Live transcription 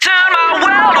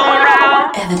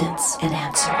Evidence and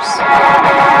Answers.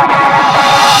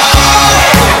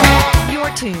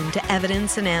 You're tuned to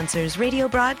Evidence and Answers radio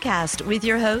broadcast with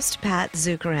your host, Pat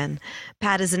Zukeran.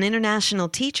 Pat is an international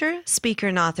teacher, speaker,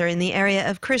 and author in the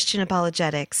area of Christian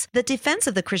apologetics, the defense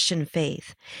of the Christian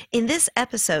faith. In this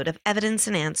episode of Evidence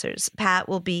and Answers, Pat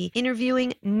will be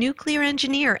interviewing nuclear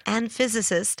engineer and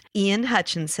physicist Ian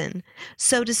Hutchinson.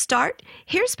 So to start,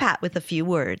 here's Pat with a few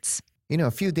words. You know,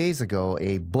 a few days ago,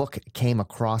 a book came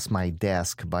across my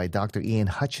desk by Dr. Ian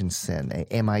Hutchinson, an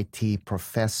MIT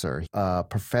professor,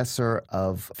 professor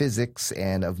of physics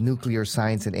and of nuclear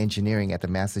science and engineering at the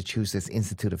Massachusetts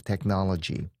Institute of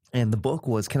Technology. And the book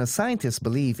was, Can a Scientist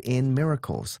Believe in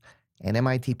Miracles? An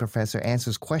MIT professor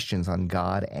answers questions on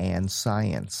God and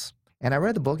science. And I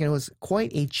read the book, and it was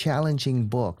quite a challenging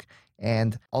book.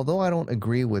 And although I don't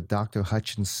agree with Dr.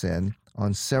 Hutchinson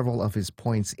on several of his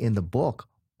points in the book,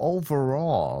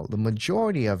 overall, the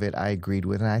majority of it I agreed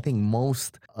with, and I think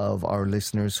most of our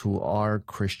listeners who are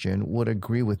Christian would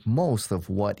agree with most of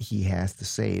what he has to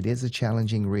say. It is a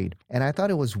challenging read, and I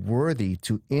thought it was worthy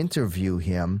to interview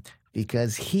him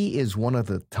because he is one of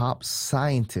the top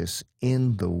scientists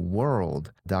in the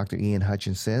world. Dr. Ian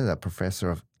Hutchinson, a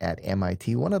professor at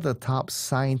MIT, one of the top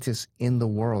scientists in the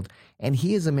world, and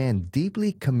he is a man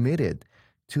deeply committed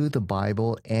to the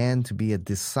Bible and to be a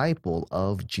disciple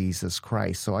of Jesus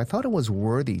Christ. So I thought it was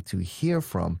worthy to hear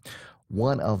from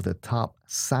one of the top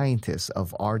scientists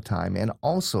of our time and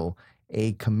also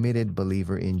a committed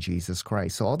believer in Jesus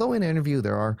Christ. So although in the interview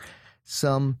there are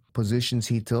some positions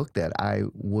he took that I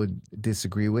would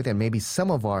disagree with, and maybe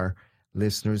some of our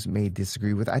listeners may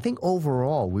disagree with, I think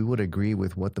overall we would agree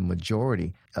with what the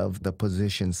majority of the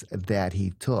positions that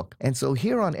he took. And so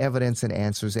here on Evidence and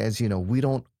Answers, as you know, we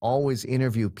don't always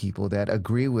interview people that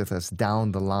agree with us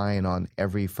down the line on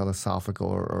every philosophical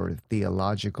or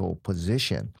theological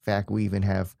position. In fact, we even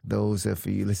have those, if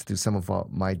you listen to some of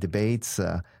my debates,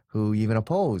 who even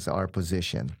oppose our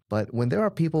position. But when there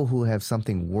are people who have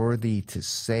something worthy to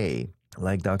say,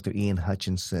 like Dr. Ian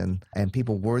Hutchinson, and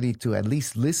people worthy to at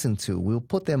least listen to, we'll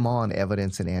put them on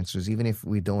Evidence and Answers, even if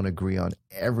we don't agree on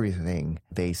everything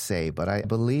they say. But I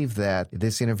believe that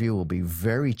this interview will be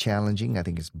very challenging. I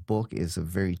think his book is a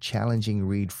very challenging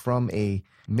read from a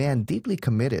man deeply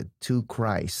committed to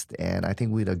Christ. And I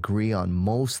think we'd agree on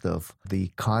most of the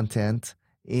content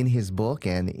in his book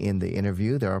and in the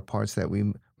interview. There are parts that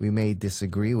we may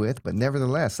disagree with, but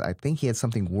nevertheless, I think he had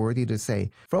something worthy to say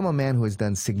from a man who has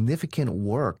done significant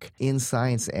work in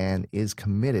science and is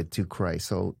committed to Christ.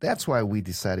 So that's why we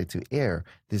decided to air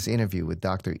this interview with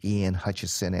Dr. Ian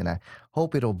Hutchinson, and I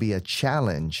hope it'll be a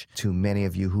challenge to many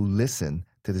of you who listen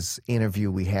to this interview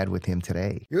we had with him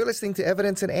today. You're listening to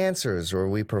Evidence and Answers, where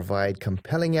we provide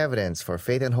compelling evidence for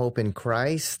faith and hope in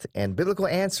Christ and biblical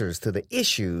answers to the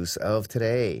issues of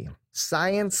today.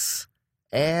 Science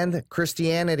and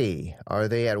Christianity, are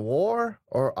they at war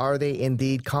or are they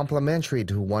indeed complementary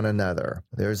to one another?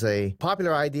 There's a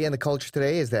popular idea in the culture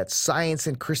today is that science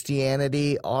and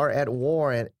Christianity are at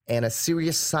war and a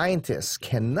serious scientist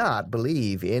cannot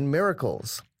believe in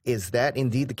miracles. Is that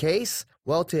indeed the case?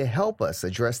 Well, to help us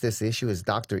address this issue is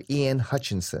Dr. Ian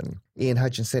Hutchinson. Ian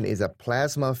Hutchinson is a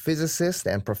plasma physicist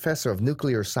and professor of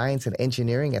nuclear science and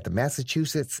engineering at the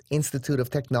Massachusetts Institute of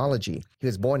Technology. He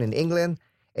was born in England,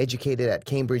 educated at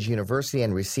Cambridge University,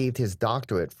 and received his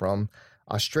doctorate from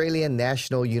Australian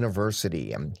National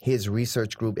University. His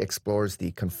research group explores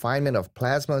the confinement of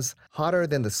plasmas hotter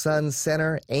than the sun's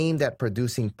center, aimed at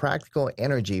producing practical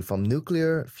energy from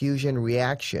nuclear fusion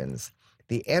reactions,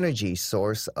 the energy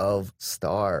source of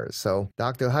stars. So,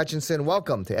 Dr. Hutchinson,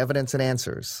 welcome to Evidence and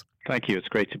Answers. Thank you. It's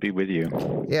great to be with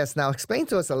you. Yes. Now, explain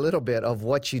to us a little bit of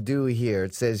what you do here.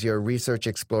 It says your research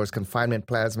explores confinement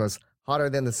plasmas hotter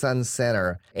than the sun's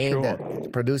center, aimed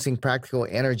at producing practical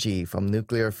energy from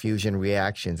nuclear fusion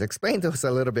reactions. Explain to us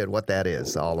a little bit what that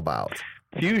is all about.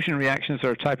 Fusion reactions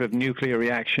are a type of nuclear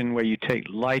reaction where you take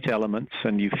light elements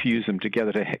and you fuse them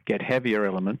together to get heavier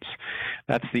elements.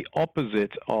 That's the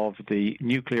opposite of the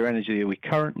nuclear energy that we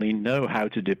currently know how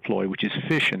to deploy, which is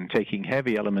fission, taking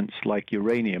heavy elements like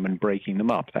uranium and breaking them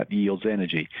up. That yields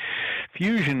energy.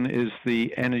 Fusion is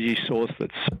the energy source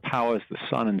that powers the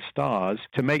sun and stars.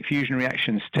 To make fusion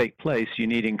reactions take place, you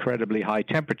need incredibly high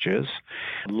temperatures.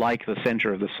 Like the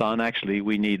center of the sun, actually,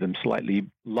 we need them slightly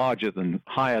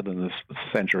higher than the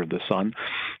center of the sun.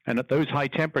 And at those high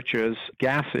temperatures,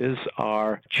 gases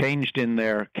are changed in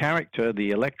their character.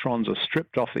 The electrons are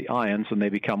stripped off the ions and they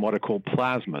become what are called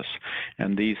plasmas.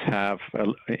 And these have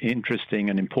interesting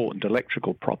and important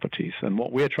electrical properties. And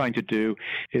what we're trying to do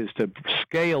is to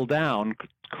scale down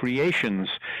creation's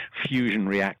fusion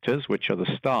reactors, which are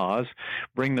the stars,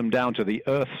 bring them down to the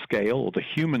Earth scale or the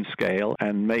human scale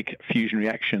and make fusion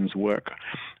reactions work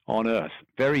on Earth.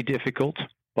 Very difficult,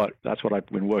 but that's what I've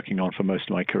been working on for most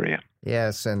of my career.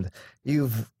 Yes, and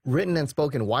you've written and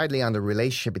spoken widely on the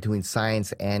relationship between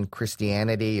science and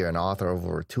Christianity. You're an author of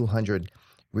over 200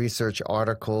 research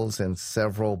articles and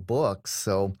several books.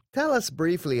 So tell us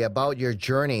briefly about your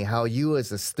journey, how you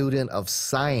as a student of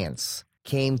science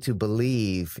came to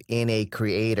believe in a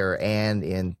creator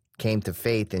and came to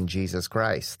faith in Jesus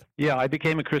Christ. Yeah, I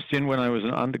became a Christian when I was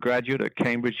an undergraduate at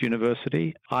Cambridge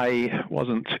University. I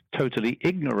wasn't totally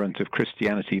ignorant of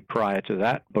Christianity prior to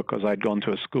that because I'd gone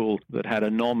to a school that had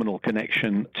a nominal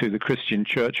connection to the Christian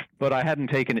church, but I hadn't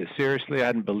taken it seriously. I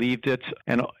hadn't believed it.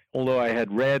 And although I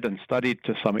had read and studied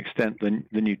to some extent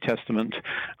the New Testament,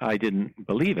 I didn't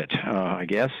believe it, I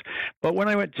guess. But when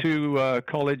I went to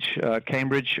college,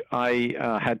 Cambridge,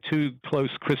 I had two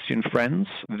close Christian friends.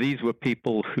 These were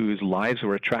people whose lives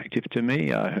were attractive to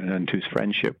me and whose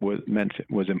friendship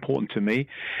was important to me,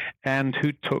 and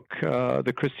who took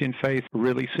the Christian faith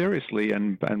really seriously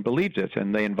and believed it.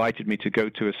 And they invited me to go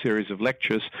to a series of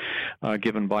lectures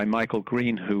given by Michael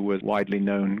Green, who was a widely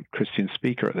known Christian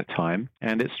speaker at the time.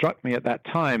 And it struck me at that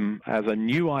time as a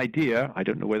new idea. I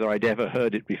don't know whether I'd ever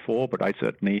heard it before, but I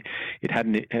certainly it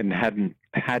hadn't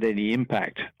had any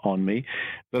impact on me.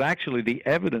 But actually, the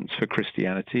evidence for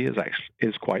Christianity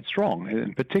is quite strong.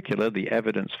 In particular, the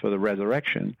evidence for the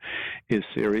resurrection is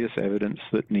serious evidence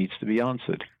that needs to be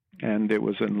answered. And it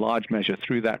was in large measure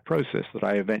through that process that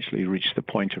I eventually reached the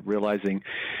point of realizing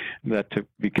that to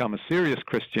become a serious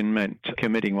Christian meant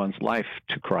committing one's life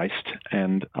to Christ.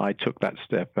 And I took that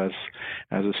step as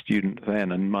a student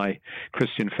then. And my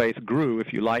Christian faith grew,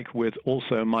 if you like, with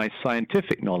also my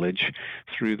scientific knowledge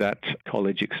through that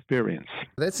college experience.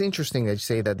 That's interesting that you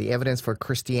say that the evidence for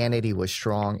Christianity was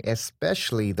strong,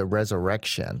 especially the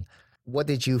resurrection. What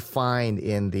did you find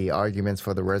in the arguments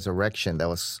for the resurrection that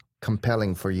was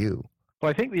compelling for you?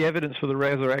 Well, I think the evidence for the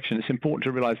resurrection, it's important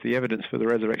to realize the evidence for the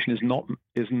resurrection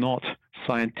is not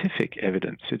scientific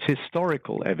evidence. It's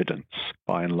historical evidence,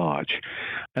 by and large.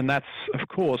 And that's, of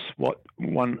course, what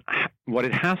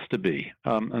it has to be.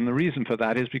 And the reason for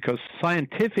that is because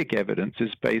scientific evidence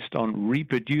is based on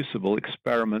reproducible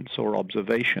experiments or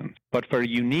observations. But for a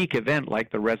unique event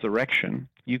like the resurrection,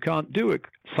 you can't do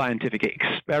scientific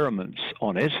experiments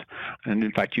on it. And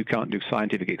in fact, you can't do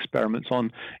scientific experiments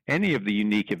on any of the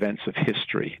unique events of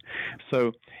history.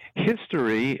 So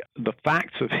history, the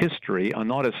facts of history are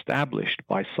not established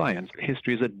by science.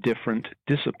 History is a different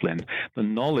discipline. The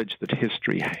knowledge that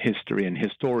history and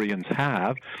historians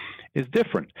have is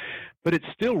different. But it's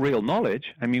still real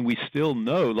knowledge. I mean, we still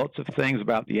know lots of things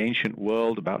about the ancient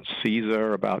world, about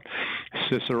Caesar, about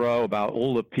Cicero, about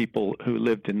all the people who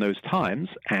lived in those times,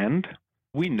 and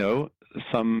we know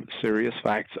some serious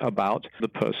facts about the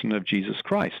person of Jesus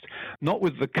Christ. Not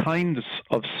with the kinds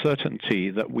of certainty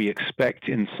that we expect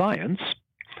in science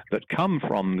that come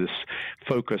from this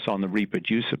focus on the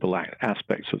reproducible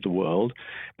aspects of the world,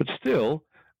 but still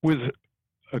with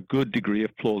a good degree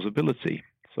of plausibility.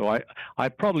 So I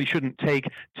probably shouldn't take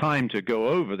time to go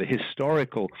over the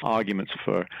historical arguments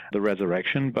for the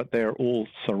resurrection, but they're all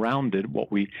surrounded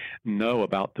what we know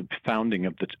about the founding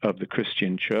of the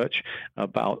Christian church,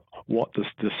 about what the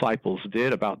disciples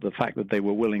did, about the fact that they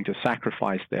were willing to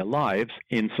sacrifice their lives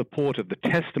in support of the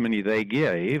testimony they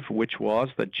gave, which was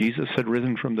that Jesus had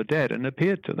risen from the dead and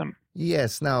appeared to them.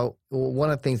 Yes. Now, one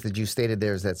of the things that you stated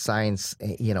there is that science,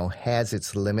 has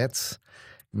its limits.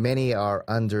 Many are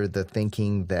under the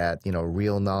thinking that,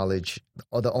 real knowledge,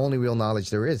 or the only real knowledge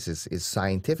there is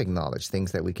scientific knowledge,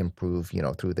 things that we can prove,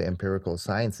 through the empirical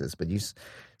sciences. But you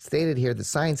stated here that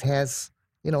science has,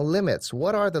 limits.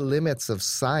 What are the limits of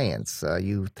science?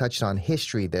 You touched on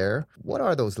history there. What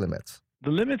are those limits? The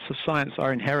limits of science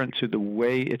are inherent to the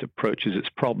way it approaches its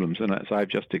problems. And as I've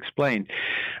just explained,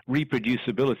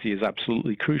 reproducibility is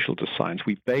absolutely crucial to science.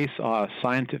 We base our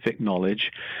scientific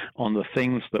knowledge on the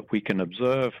things that we can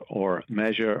observe or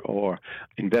measure or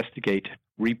investigate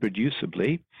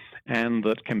reproducibly, and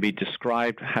that can be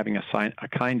described having a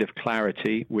kind of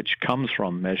clarity which comes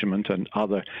from measurement and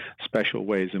other special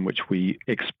ways in which we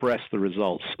express the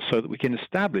results so that we can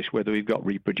establish whether we've got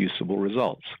reproducible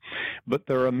results. But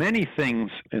there are many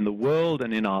things in the world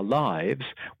and in our lives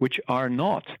which are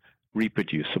not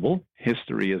reproducible.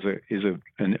 History is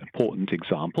an important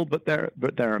example, but there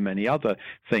are many other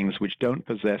things which don't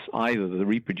possess either the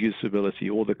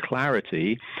reproducibility or the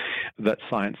clarity that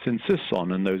science insists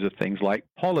on, and those are things like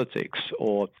politics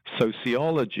or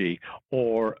sociology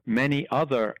or many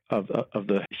other of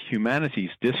the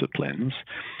humanities disciplines,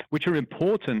 which are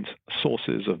important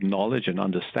sources of knowledge and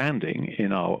understanding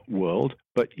in our world,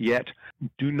 but yet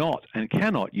do not and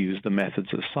cannot use the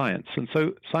methods of science. And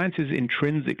so science is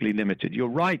intrinsically limited. You're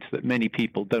right that many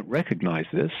people don't recognize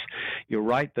this. You're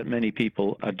right that many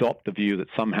people adopt the view that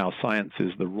somehow science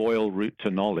is the royal route to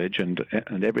knowledge and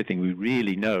everything we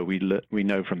really know, we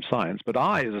know from science. But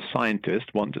I, as a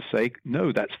scientist, want to say,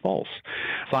 no, that's false.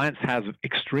 Science has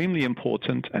extremely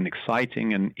important and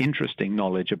exciting and interesting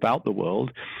knowledge about the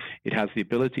world. It has the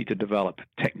ability to develop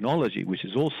technology, which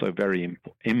is also very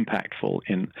impactful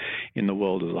in the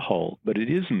world as a whole. But it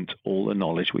isn't all the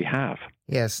knowledge we have.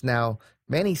 Yes. Now,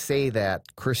 many say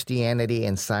that Christianity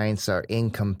and science are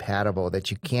incompatible,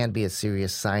 that you can't be a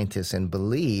serious scientist and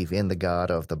believe in the God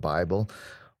of the Bible,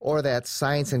 or that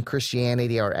science and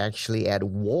Christianity are actually at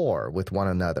war with one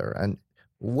another. And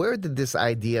where did this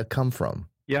idea come from?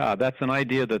 Yeah, that's an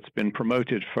idea that's been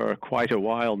promoted for quite a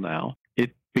while now.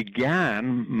 It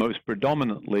began most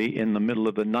predominantly in the middle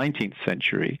of the 19th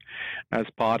century as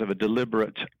part of a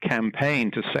deliberate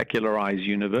campaign to secularize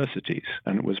universities,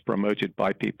 and it was promoted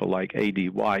by people like A.D.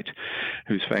 White,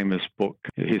 whose famous book,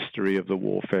 History of the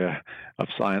Warfare of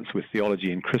Science with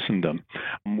Theology in Christendom,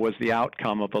 was the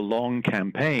outcome of a long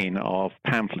campaign of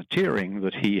pamphleteering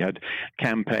that he had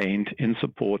campaigned in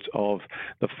support of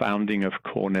the founding of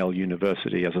Cornell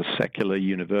University as a secular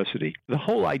university. The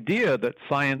whole idea that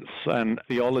science and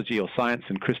theology or science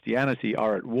and Christianity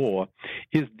are at war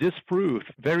is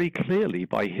disproved very clearly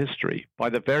by history, by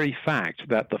the very fact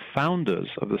that the founders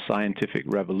of the scientific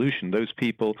revolution, those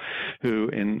people who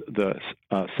in the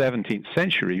 17th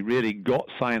century really got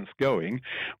science going,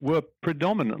 were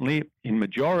predominantly, in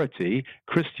majority,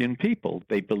 Christian people.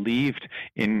 They believed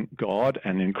in God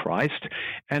and in Christ,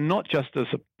 and not just as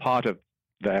a part of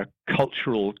their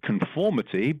cultural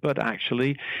conformity, but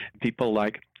actually people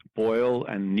like Boyle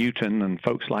and Newton and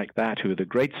folks like that, who are the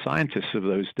great scientists of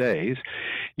those days,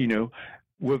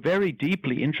 were very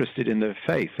deeply interested in their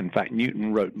faith. In fact,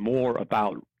 Newton wrote more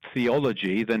about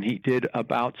theology than he did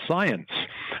about science,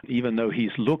 even though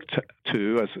he's looked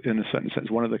to as, in a certain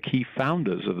sense, one of the key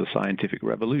founders of the scientific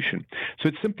revolution. So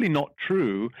it's simply not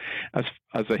true as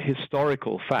a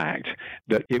historical fact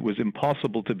that it was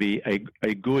impossible to be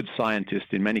a good scientist,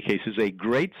 in many cases a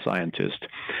great scientist,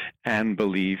 and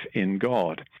believe in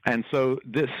God. And so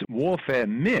this warfare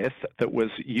myth that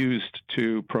was used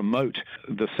to promote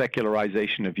the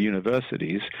secularization of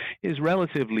universities is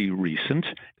relatively recent.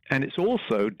 And it's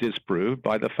also disproved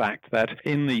by the fact that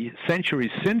in the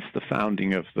centuries since the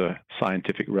founding of the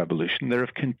scientific revolution, there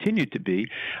have continued to be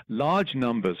large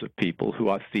numbers of people who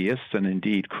are theists and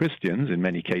indeed Christians in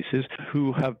many cases,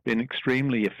 who have been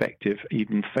extremely effective,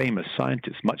 even famous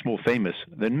scientists, much more famous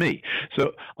than me.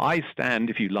 So I stand,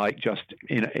 if you like, just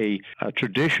in a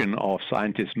tradition of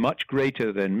scientists much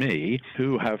greater than me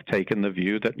who have taken the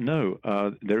view that no,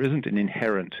 there isn't an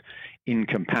inherent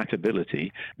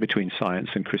incompatibility between science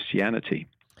and Christianity.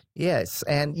 Yes,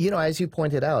 and as you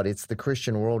pointed out, it's the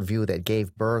Christian worldview that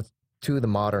gave birth to the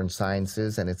modern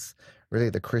sciences, and it's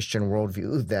really the Christian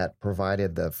worldview that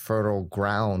provided the fertile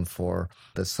ground for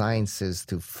the sciences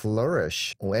to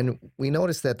flourish. And we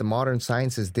noticed that the modern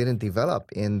sciences didn't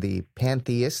develop in the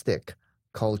pantheistic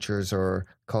cultures or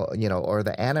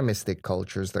the animistic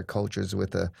cultures, the cultures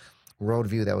with a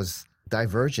worldview that was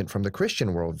divergent from the Christian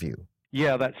worldview.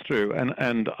 Yeah, that's true.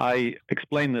 And I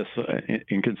explain this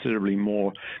in considerably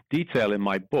more detail in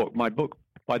my book. My book,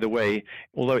 by the way,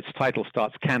 although its title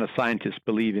starts, Can a Scientist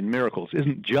Believe in Miracles?,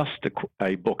 isn't just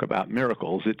a book about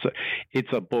miracles.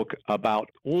 It's a book about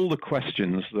all the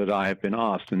questions that I have been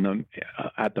asked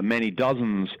at the many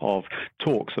dozens of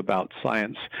talks about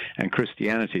science and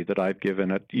Christianity that I've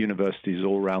given at universities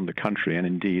all around the country and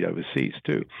indeed overseas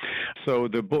too. So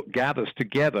the book gathers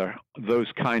together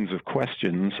those kinds of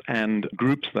questions and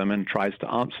groups them and tries to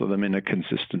answer them in a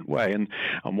consistent way. And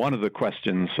one of the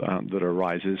questions that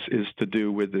arises is to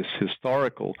do with this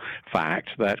historical fact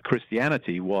that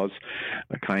Christianity was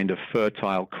a kind of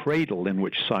fertile cradle in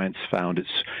which science found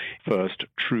its first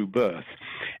true birth.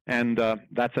 And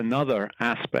that's another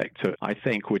aspect, I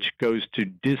think, which goes to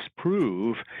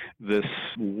disprove this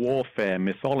warfare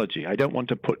mythology. I don't want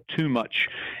to put too much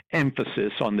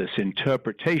emphasis on this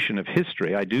interpretation of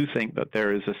history. I do think that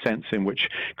there is a sense in which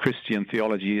Christian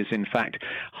theology is, in fact,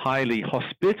 highly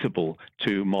hospitable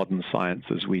to modern science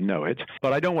as we know it.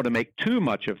 But I don't want to make too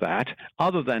much of that,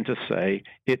 other than to say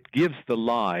it gives the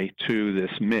lie to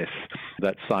this myth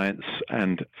that science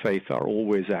and faith are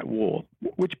always at war,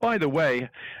 which, by the way,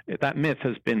 that myth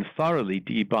has been thoroughly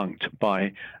debunked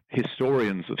by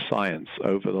historians of science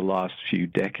over the last few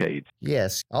decades.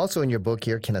 Yes. Also in your book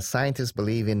here, Can a Scientist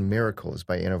Believe in Miracles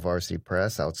by InterVarsity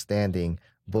Press? Outstanding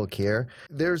book here.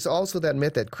 There's also that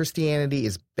myth that Christianity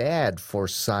is bad for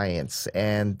science.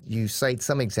 And you cite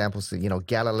some examples.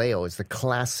 Galileo is the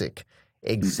classic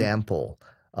example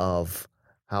of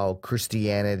how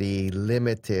Christianity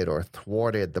limited or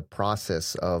thwarted the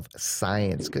process of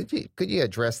science. Could you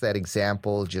address that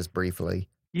example just briefly?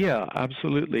 Yeah,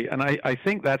 absolutely. And I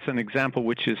think that's an example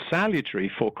which is salutary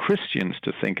for Christians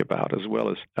to think about as well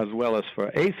as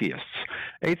for atheists.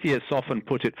 Atheists often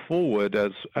put it forward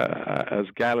as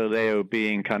Galileo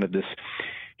being kind of this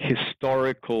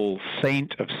historical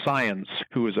saint of science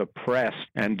who was oppressed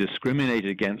and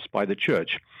discriminated against by the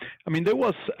church. I mean, there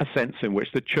was a sense in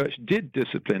which the church did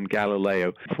discipline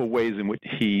Galileo for ways in which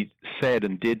he said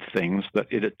and did things that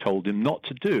it had told him not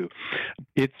to do.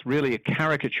 It's really a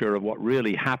caricature of what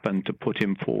really happened to put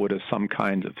him forward as some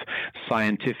kind of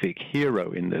scientific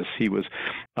hero in this. He was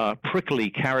a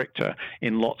prickly character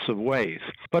in lots of ways.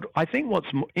 But I think what's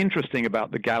interesting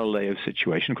about the Galileo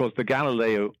situation, of course, the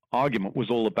Galileo argument was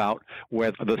all about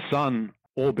whether the sun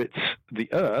orbits the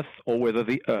Earth or whether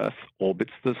the Earth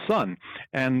orbits the sun.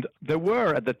 And there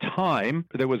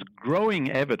was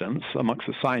growing evidence amongst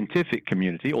the scientific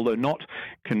community, although not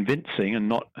convincing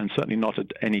and certainly not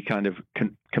any kind of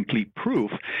complete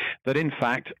proof, that in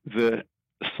fact the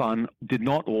sun did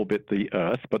not orbit the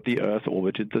Earth, but the Earth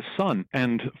orbited the sun.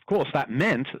 And of course that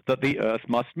meant that the Earth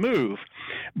must move.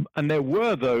 And there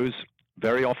were those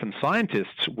very often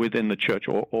scientists within the church,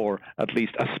 or at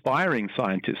least aspiring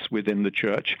scientists within the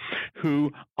church,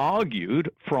 who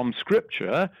argued from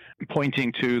Scripture,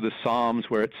 pointing to the Psalms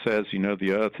where it says,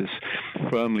 the earth is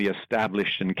firmly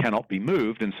established and cannot be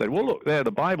moved, and said, well, look, there,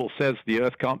 the Bible says the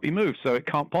earth can't be moved, so it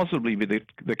can't possibly be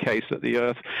the case that the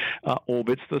earth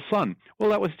orbits the sun.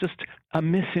 Well, that was just a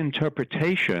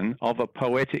misinterpretation of a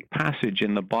poetic passage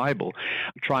in the Bible,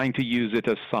 trying to use it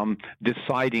as some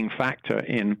deciding factor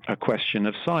in a question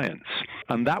of science.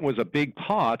 And that was a big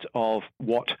part of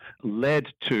what led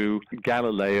to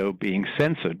Galileo being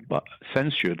censured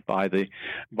by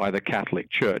the Catholic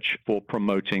Church for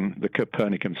promoting the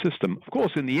Copernican system. Of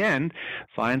course, in the end,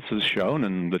 science has shown,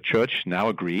 and the Church now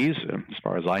agrees, as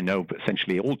far as I know, but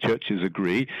essentially all churches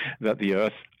agree, that the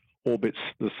earth orbits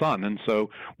the sun. And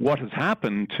so what has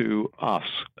happened to us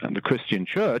and the Christian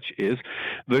church is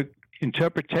the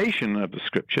interpretation of the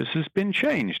scriptures has been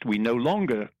changed. We no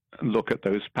longer look at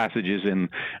those passages in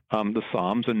the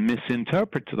Psalms and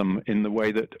misinterpret them in the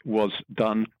way that was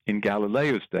done in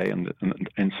Galileo's day and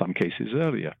in some cases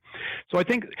earlier. So I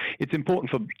think it's important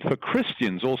for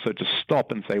Christians also to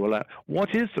stop and say, well,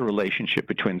 what is the relationship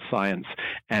between science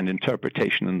and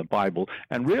interpretation in the Bible,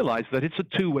 and realize that it's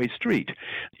a two-way street.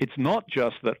 It's not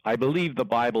just that I believe the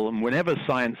Bible, and whenever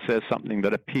science says something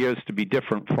that appears to be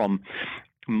different from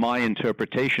my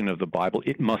interpretation of the Bible,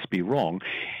 it must be wrong.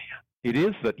 It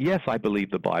is that, yes, I believe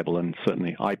the Bible, and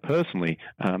certainly I personally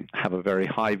have a very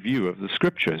high view of the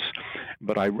Scriptures,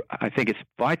 but I think it's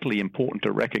vitally important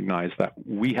to recognize that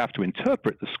we have to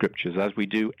interpret the Scriptures as we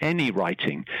do any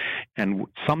writing, and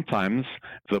sometimes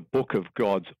the book of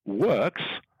God's works,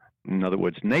 in other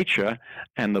words, nature,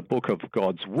 and the book of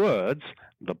God's words,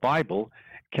 the Bible,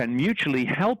 can mutually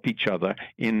help each other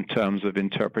in terms of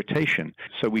interpretation.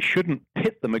 So we shouldn't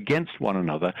pit them against one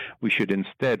another. We should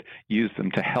instead use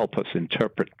them to help us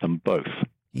interpret them both.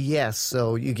 Yes,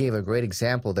 so you gave a great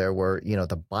example there where,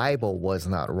 the Bible was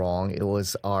not wrong. It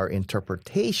was our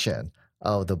interpretation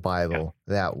of the Bible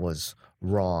that was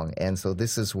wrong. And so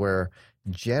this is where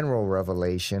general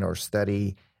revelation or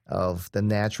study of the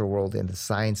natural world and the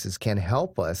sciences can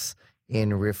help us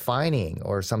in refining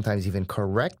or sometimes even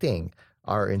correcting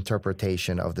our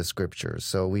interpretation of the scriptures.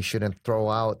 So we shouldn't throw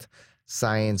out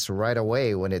science right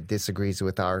away when it disagrees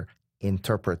with our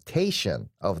interpretation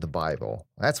of the Bible.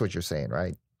 That's what you're saying,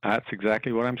 right? That's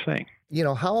exactly what I'm saying.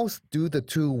 How do the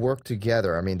two work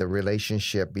together? I mean, the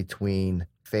relationship between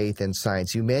faith and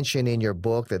science. You mentioned in your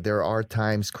book that there are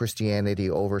times Christianity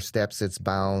oversteps its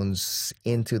bounds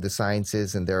into the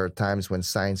sciences, and there are times when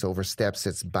science oversteps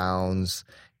its bounds,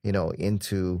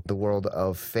 into the world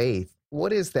of faith.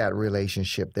 What is that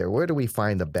relationship there? Where do we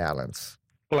find the balance?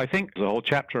 Well, I think there's a whole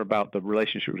chapter about the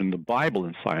relationship between the Bible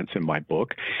and science in my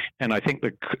book, and I think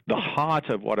the heart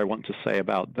of what I want to say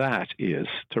about that is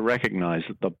to recognize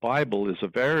that the Bible is a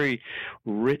very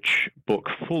rich book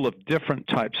full of different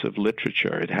types of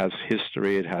literature. It has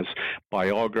history, it has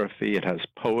biography, it has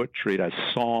poetry, it has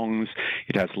songs,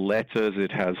 it has letters,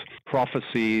 it has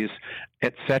prophecies,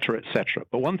 etc., etc.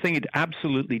 But one thing it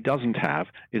absolutely doesn't have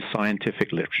is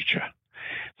scientific literature.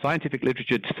 Scientific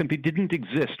literature simply didn't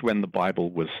exist when the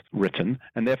Bible was written,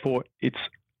 and therefore it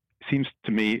seems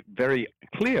to me very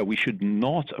clear we should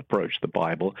not approach the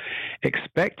Bible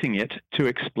expecting it to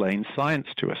explain science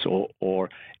to us or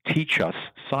teach us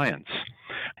science.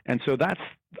 And so that's,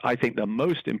 I think, the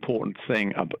most important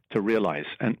thing to realize.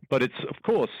 But it's, of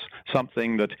course,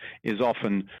 something that is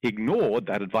often ignored.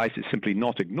 That advice is simply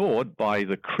not ignored by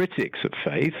the critics of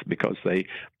faith because they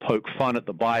poke fun at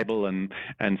the Bible and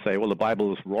say, well, the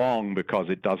Bible is wrong because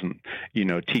it doesn't,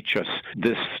 teach us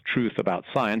this truth about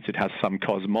science. It has some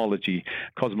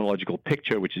cosmological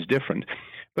picture which is different.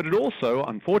 But it also,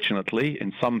 unfortunately,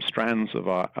 in some strands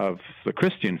of the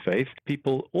Christian faith,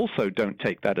 people also don't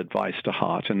take that advice to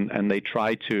heart, and they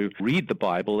try to read the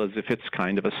Bible as if it's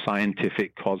kind of a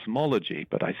scientific cosmology.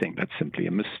 But I think that's simply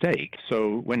a mistake.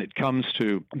 So when it comes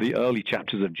to the early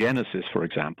chapters of Genesis, for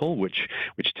example, which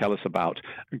tell us about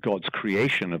God's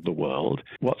creation of the world,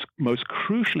 what's most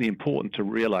crucially important to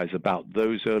realize about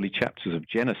those early chapters of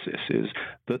Genesis is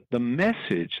that the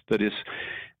message that is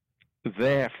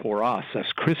there for us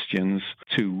as Christians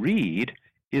to read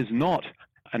is not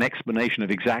an explanation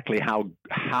of exactly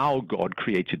how God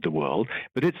created the world,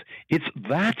 but it's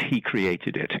that he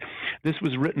created it. This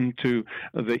was written to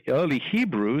the early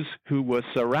Hebrews who were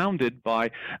surrounded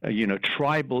by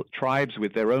tribes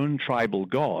with their own tribal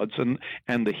gods,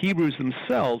 and the Hebrews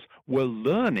themselves were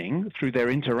learning through their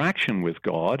interaction with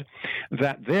God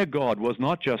that their God was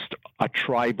not just a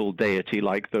tribal deity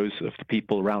like those of the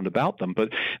people round about them, but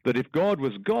that if God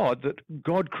was God, that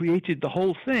God created the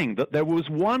whole thing, that there was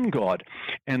one God,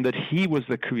 and that he was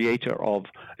the creator of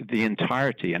the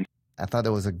entirety. And I thought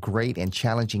it was a great and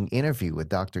challenging interview with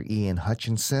Dr. Ian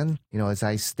Hutchinson. As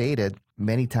I stated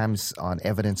many times on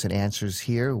Evidence and Answers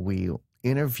here, we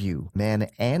interview men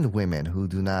and women who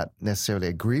do not necessarily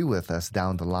agree with us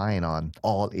down the line on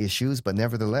all issues, but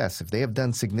nevertheless, if they have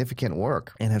done significant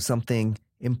work and have something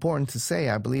important to say,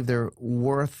 I believe they're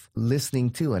worth listening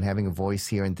to and having a voice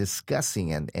here and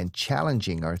discussing and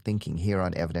challenging our thinking here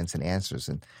on Evidence and Answers.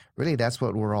 And really, that's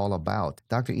what we're all about.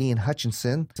 Dr. Ian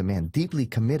Hutchinson is a man deeply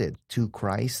committed to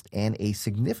Christ and a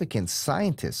significant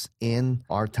scientist in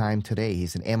our time today.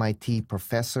 He's an MIT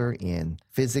professor in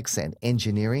physics and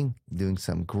engineering, doing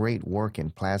some great work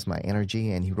in plasma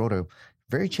energy, and he wrote a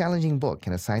very challenging book,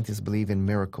 Can a Scientist Believe in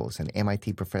Miracles? An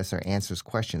MIT professor answers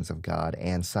questions of God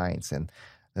and science. And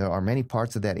there are many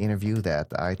parts of that interview that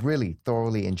I really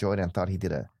thoroughly enjoyed and thought he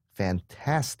did a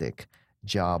fantastic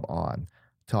job on,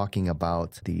 talking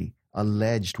about the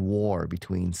alleged war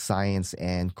between science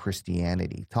and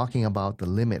Christianity, talking about the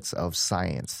limits of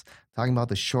science, talking about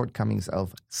the shortcomings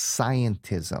of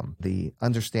scientism, the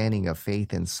understanding of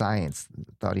faith and science. I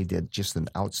thought he did just an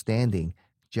outstanding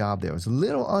job there. It was a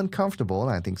little uncomfortable,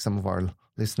 and I think some of our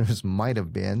listeners might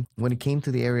have been, when it came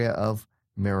to the area of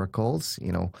miracles.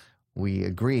 We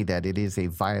agree that it is a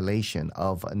violation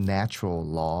of natural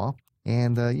law.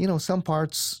 And, some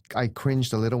parts I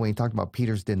cringed a little when he talked about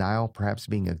Peter's denial, perhaps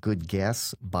being a good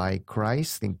guess by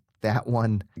Christ. I think that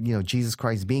one, Jesus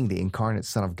Christ being the incarnate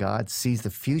Son of God, sees the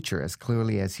future as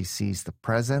clearly as he sees the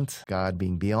present, God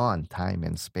being beyond time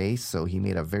and space. So he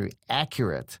made a very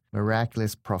accurate,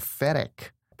 miraculous,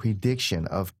 prophetic prediction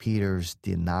of Peter's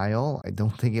denial. I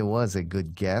don't think it was a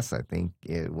good guess. I think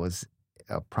it was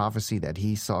a prophecy that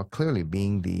he saw clearly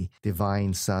being the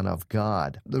divine Son of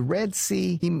God. The Red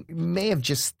Sea, he may have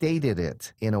just stated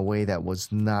it in a way that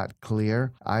was not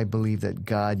clear. I believe that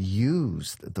God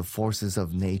used the forces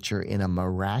of nature in a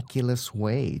miraculous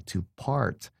way to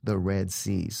part the Red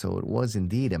Sea. So it was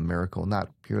indeed a miracle, not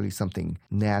purely something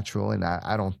natural, and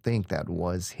I don't think that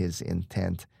was his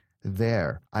intent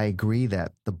there. I agree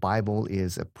that the Bible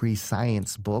is a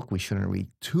pre-science book. We shouldn't read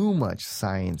too much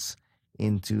science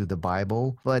into the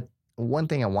Bible. But one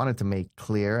thing I wanted to make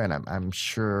clear, and I'm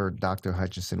sure Dr.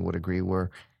 Hutchinson would agree, where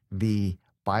the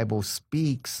Bible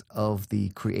speaks of the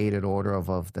created order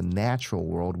of the natural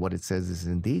world, what it says is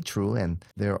indeed true, and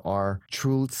there are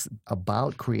truths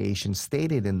about creation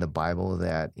stated in the Bible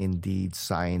that indeed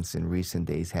science in recent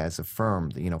days has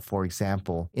affirmed. For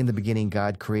example, in the beginning,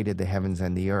 God created the heavens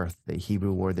and the earth. The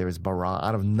Hebrew word there is bara.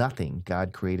 Out of nothing,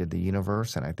 God created the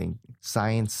universe, and I think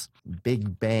science,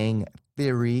 Big Bang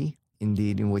theory,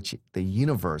 indeed, in which the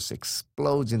universe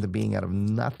explodes into being out of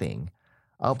nothing,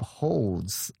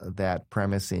 upholds that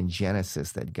premise in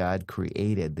Genesis that God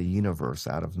created the universe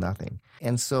out of nothing.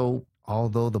 And so,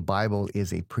 although the Bible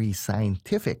is a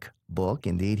pre-scientific book,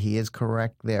 indeed, he is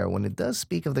correct there. When it does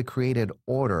speak of the created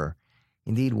order,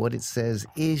 indeed, what it says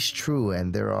is true,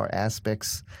 and there are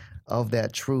aspects of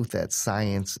that truth that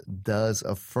science does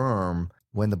affirm.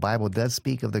 When the Bible does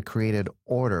speak of the created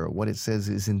order, what it says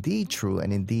is indeed true,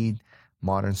 and indeed,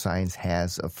 modern science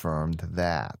has affirmed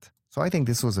that. So I think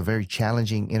this was a very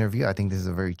challenging interview. I think this is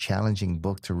a very challenging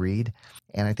book to read.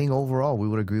 And I think overall we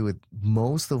would agree with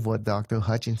most of what Dr.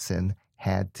 Hutchinson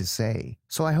had to say.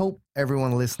 So I hope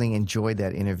everyone listening enjoyed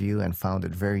that interview and found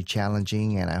it very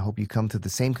challenging. And I hope you come to the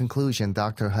same conclusion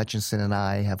Dr. Hutchinson and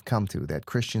I have come to, that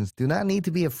Christians do not need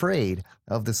to be afraid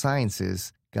of the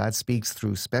sciences. God speaks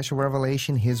through special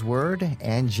revelation, His Word,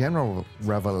 and general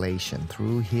revelation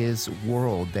through His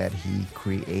world that He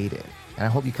created. And I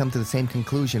hope you come to the same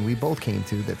conclusion we both came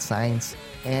to, that science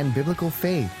and biblical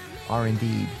faith are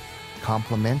indeed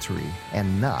complementary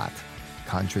and not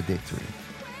contradictory.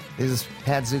 This is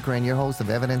Pat Zuckeran, your host of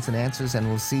Evidence and Answers, and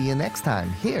we'll see you next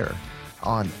time here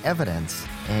on Evidence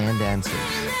and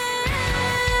Answers.